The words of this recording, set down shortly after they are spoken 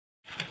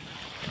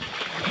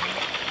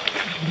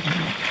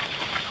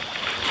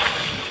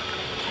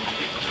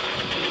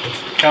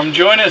Come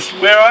join us.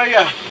 Where are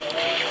you?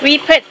 We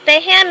put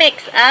the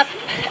hammocks up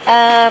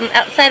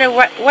outside of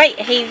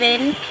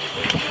Whitehaven.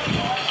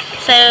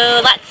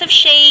 So lots of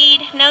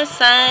shade, no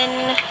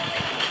sun,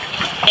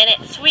 and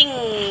it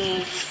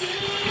swings.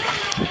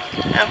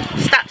 Oh,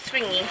 stop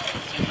swinging.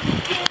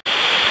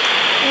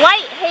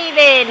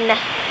 Whitehaven.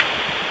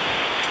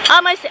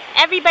 Almost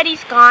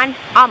everybody's gone.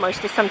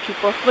 Almost to some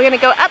people. We're gonna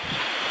go up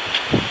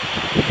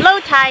low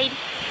tide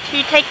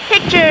to take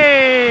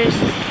pictures.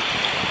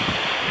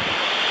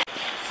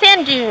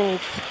 Sand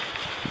dunes.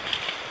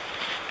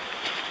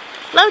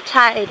 Low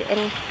tide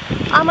and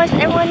almost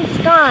everyone's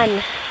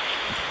gone.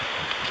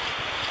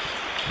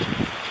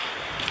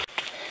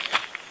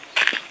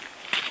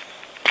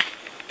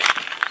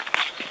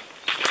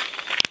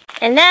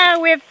 And now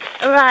we've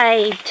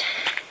arrived.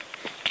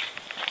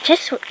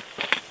 Just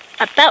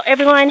about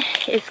everyone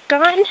is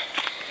gone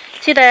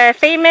to the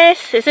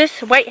famous, is this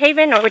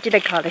Whitehaven or what do they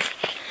call this?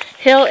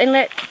 Hill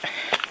Inlet?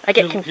 I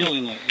get confused. Hill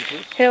Inlet, is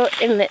this? Hill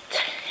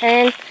Inlet.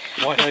 And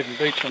Whitehaven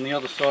Beach on the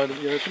other side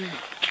of the ocean.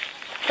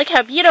 Look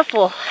how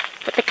beautiful,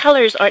 but the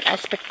colors aren't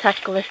as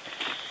spectacular.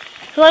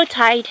 Low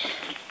tide.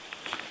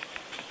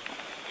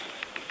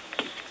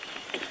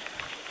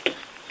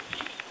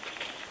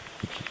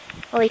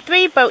 Only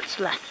 3 boats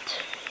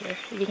left. Here,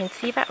 you can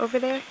see that over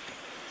there.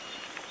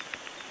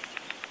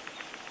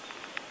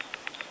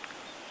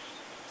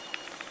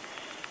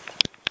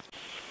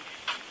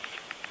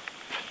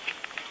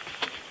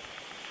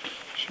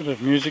 Should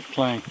have music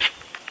playing.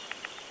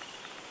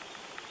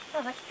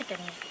 Oh, that's good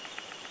music.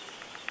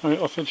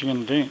 I thought you were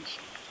going to dance.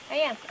 I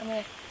am. I'm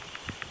gonna.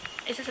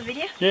 Is this a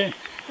video? Yeah.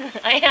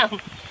 I am.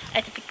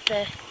 I have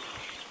to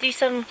do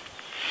some.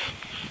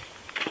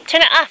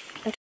 Turn it off.